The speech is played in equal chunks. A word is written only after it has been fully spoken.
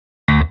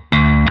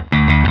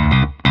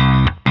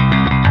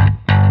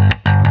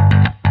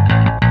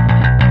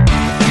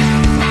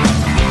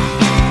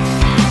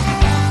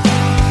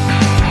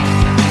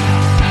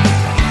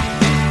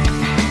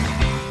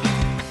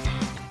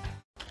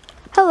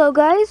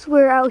Hello guys,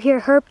 we're out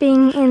here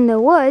herping in the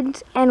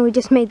woods and we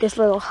just made this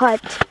little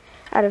hut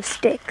out of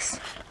sticks.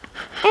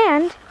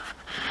 And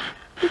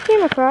we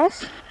came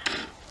across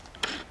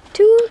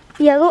 2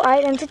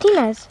 yellow-eyed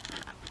entertinas.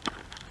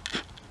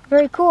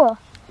 Very cool.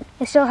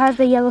 It still has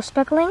the yellow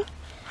speckling.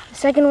 The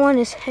second one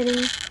is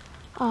heading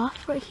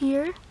off right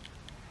here.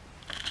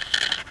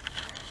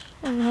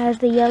 And it has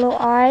the yellow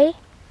eye.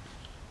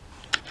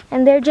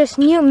 And they're just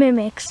newt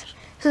mimics.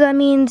 So that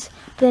means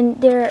then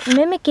they're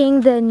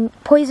mimicking the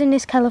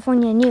poisonous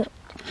California newt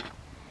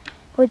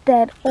with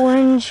that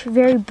orange,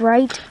 very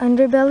bright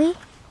underbelly.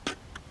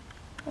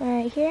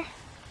 Right here.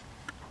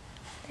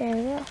 There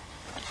we go.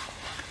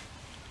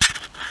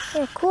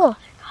 Yeah, cool.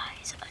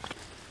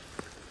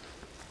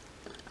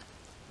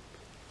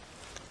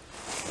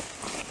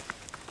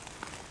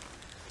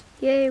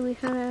 Yay, we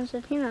found an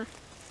entertina.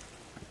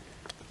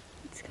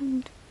 It's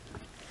coming.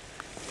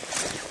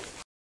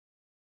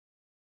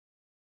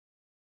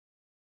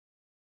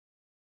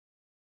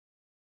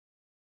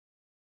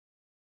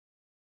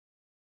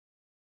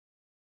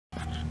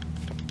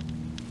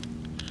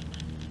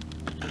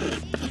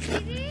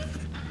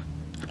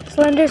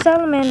 Slender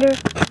salamander.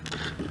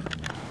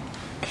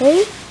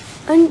 Okay,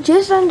 and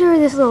just under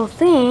this little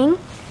thing,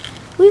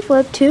 we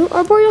flipped 2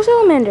 arboreal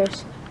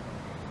salamanders.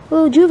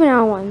 Little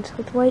juvenile ones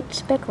with white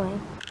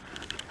speckling.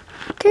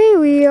 Okay,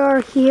 we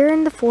are here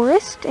in the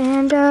forest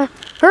and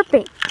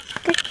herping.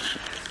 Okay.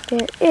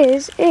 There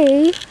is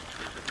a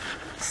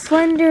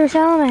slender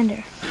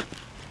salamander.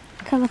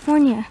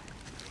 California.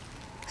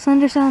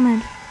 Slender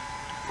salamander.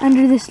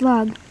 Under this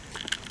log.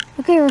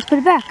 Okay, let's put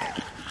it back.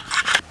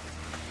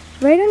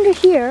 Right under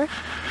here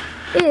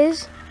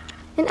is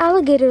an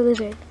alligator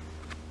lizard.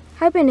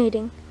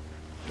 Hibernating.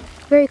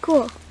 Very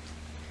cool.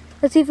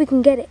 Let's see if we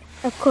can get it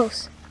up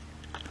close.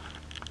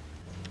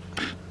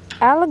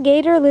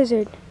 Alligator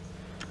lizard.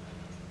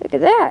 Look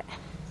at that.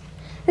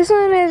 This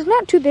one is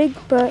not too big,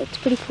 but it's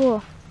pretty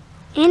cool.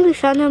 And we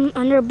found him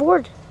under a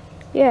board.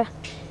 Yeah,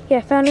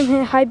 found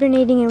him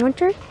hibernating in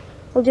winter.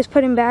 We'll just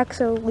put him back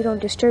so we don't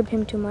disturb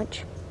him too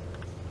much.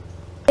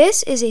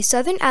 This is a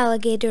southern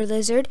alligator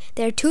lizard.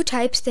 There are 2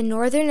 types, the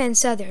northern and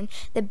southern.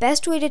 The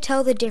best way to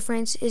tell the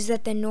difference is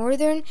that the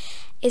northern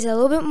is a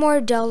little bit more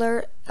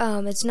duller,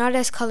 it's not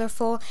as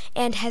colorful,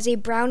 and has a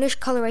brownish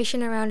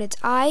coloration around its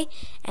eye.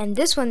 And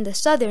this one, the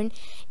southern,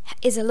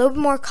 is a little bit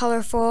more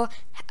colorful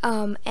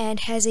and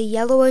has a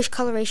yellowish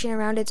coloration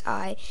around its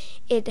eye.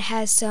 It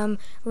has some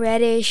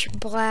reddish,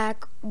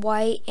 black,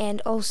 white,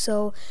 and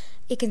also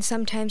it can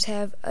sometimes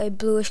have a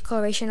bluish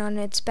coloration on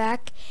its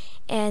back.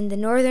 And the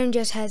northern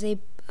just has a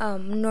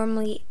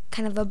normally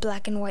kind of a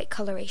black and white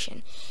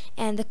coloration.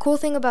 And the cool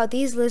thing about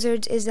these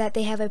lizards is that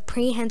they have a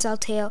prehensile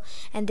tail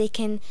and they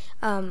can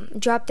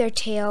drop their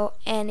tail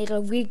and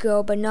it'll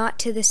regrow, but not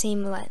to the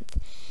same length.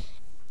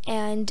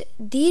 And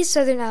these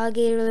southern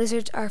alligator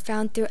lizards are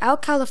found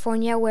throughout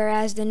California,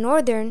 whereas the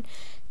northern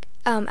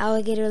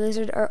alligator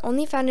lizard are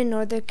only found in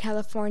Northern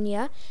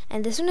California.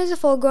 And this one is a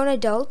full-grown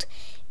adult.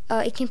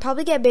 It can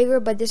probably get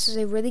bigger, but this is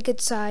a really good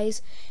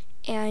size.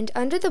 And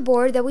under the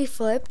board that we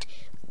flipped,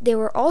 there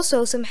were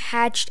also some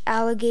hatched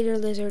alligator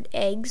lizard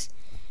eggs.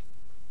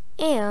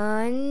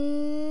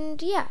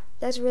 And yeah,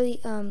 that's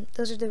really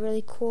those are the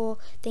really cool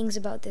things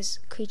about this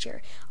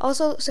creature.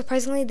 Also,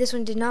 surprisingly, this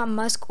one did not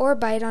musk or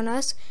bite on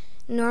us.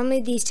 Normally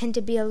these tend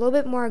to be a little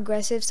bit more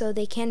aggressive, so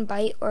they can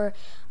bite or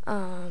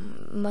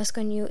musk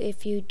on you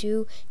if you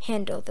do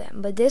handle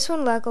them. But this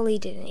one luckily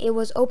didn't. It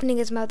was opening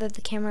its mouth at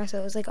the camera, so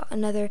it was like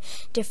another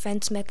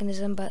defense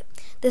mechanism. But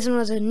this one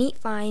was a neat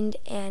find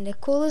and a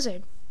cool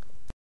lizard.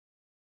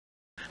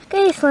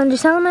 Okay, slender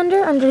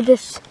salamander under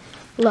this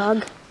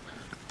log.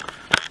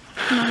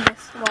 On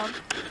this log.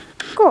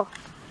 Cool.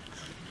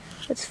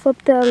 Let's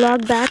flip the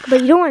log back,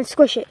 but you don't want to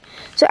squish it.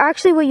 So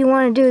actually what you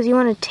want to do is you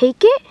want to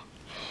take it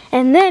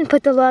and then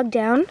put the log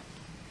down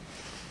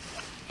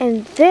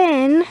and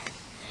then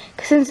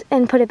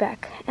and put it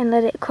back and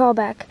let it crawl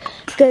back,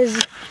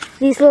 because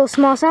these little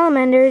small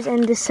salamanders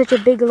and this such a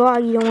big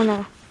log, you don't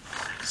want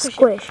to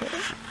squish it.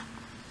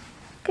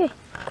 Okay,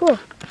 cool.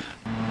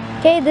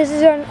 Okay, this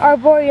is an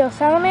arboreal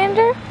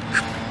salamander.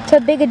 It's a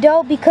big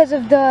adult because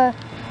of the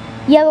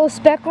yellow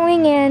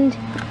speckling and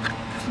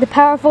the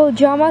powerful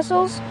jaw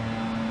muscles.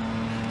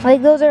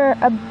 Like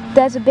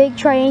that's a big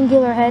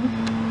triangular head.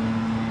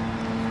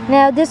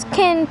 Now this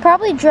can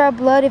probably draw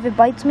blood if it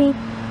bites me,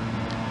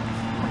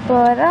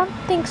 but I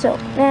don't think so.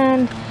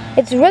 And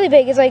it's really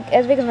big. It's like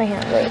as big as my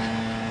hand. Wait,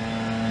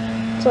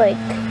 it's like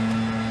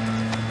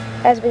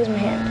as big as my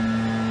hand.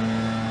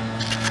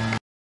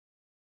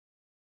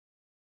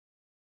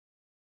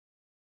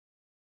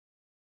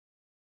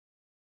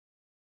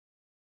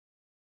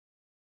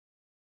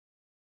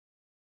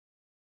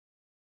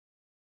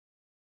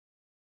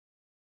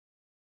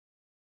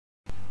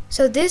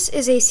 So this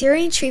is a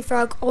Syrian tree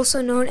frog,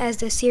 also known as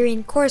the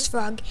Syrian chorus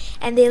frog,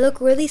 and they look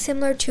really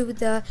similar to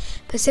the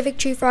Pacific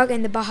tree frog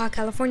and the Baja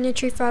California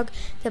tree frog.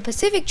 The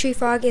Pacific tree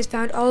frog is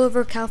found all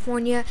over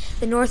California,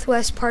 the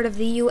northwest part of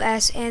the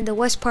US, and the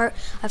west part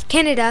of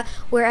Canada,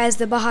 whereas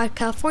the Baja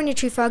California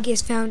tree frog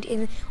is found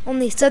in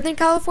only Southern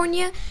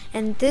California,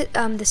 and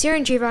the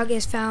Syrian tree frog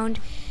is found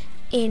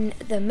in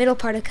the middle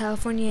part of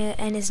California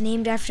and is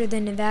named after the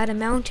Nevada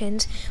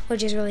mountains,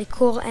 which is really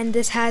cool. And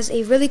this has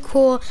a really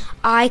cool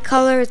eye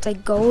color. It's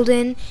like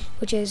golden,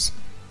 which is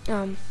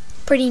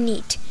pretty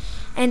neat.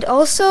 And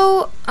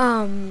also,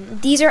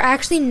 these are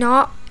actually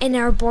not an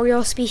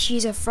arboreal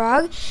species of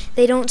frog.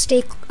 They don't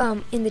stay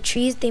in the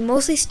trees. They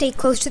mostly stay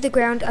close to the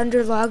ground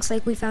under logs,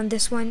 like we found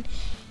this one.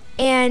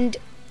 And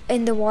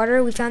in the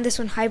water, we found this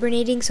one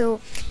hibernating,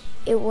 so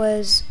it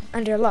was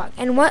under a log.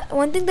 And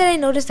one thing that I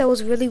noticed that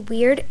was really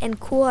weird and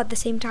cool at the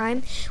same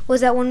time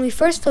was that when we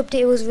first flipped it,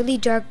 it was really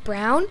dark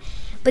brown,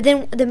 but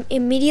then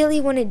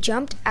immediately when it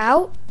jumped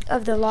out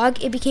of the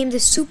log, it became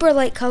this super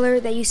light color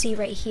that you see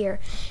right here.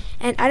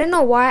 And I don't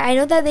know why. I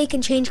know that they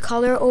can change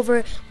color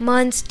over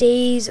months,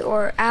 days,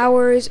 or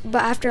hours,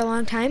 but after a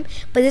long time,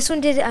 but this one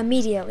did it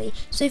immediately.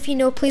 So if you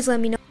know, please let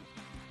me know.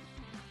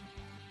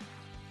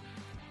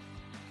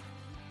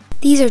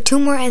 These are two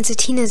more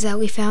ensatinas that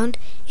we found,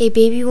 a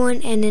baby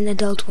one and an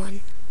adult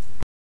one.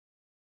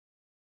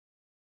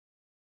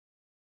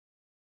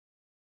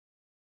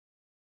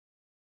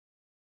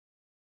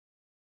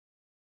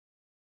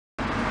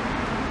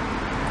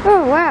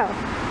 Oh wow.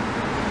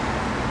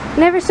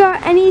 Never saw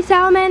any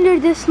salamander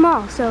this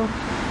small, so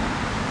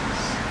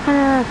it's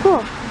kinda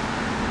cool.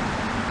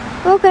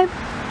 Okay,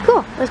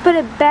 cool. Let's put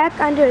it back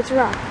under its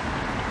rock.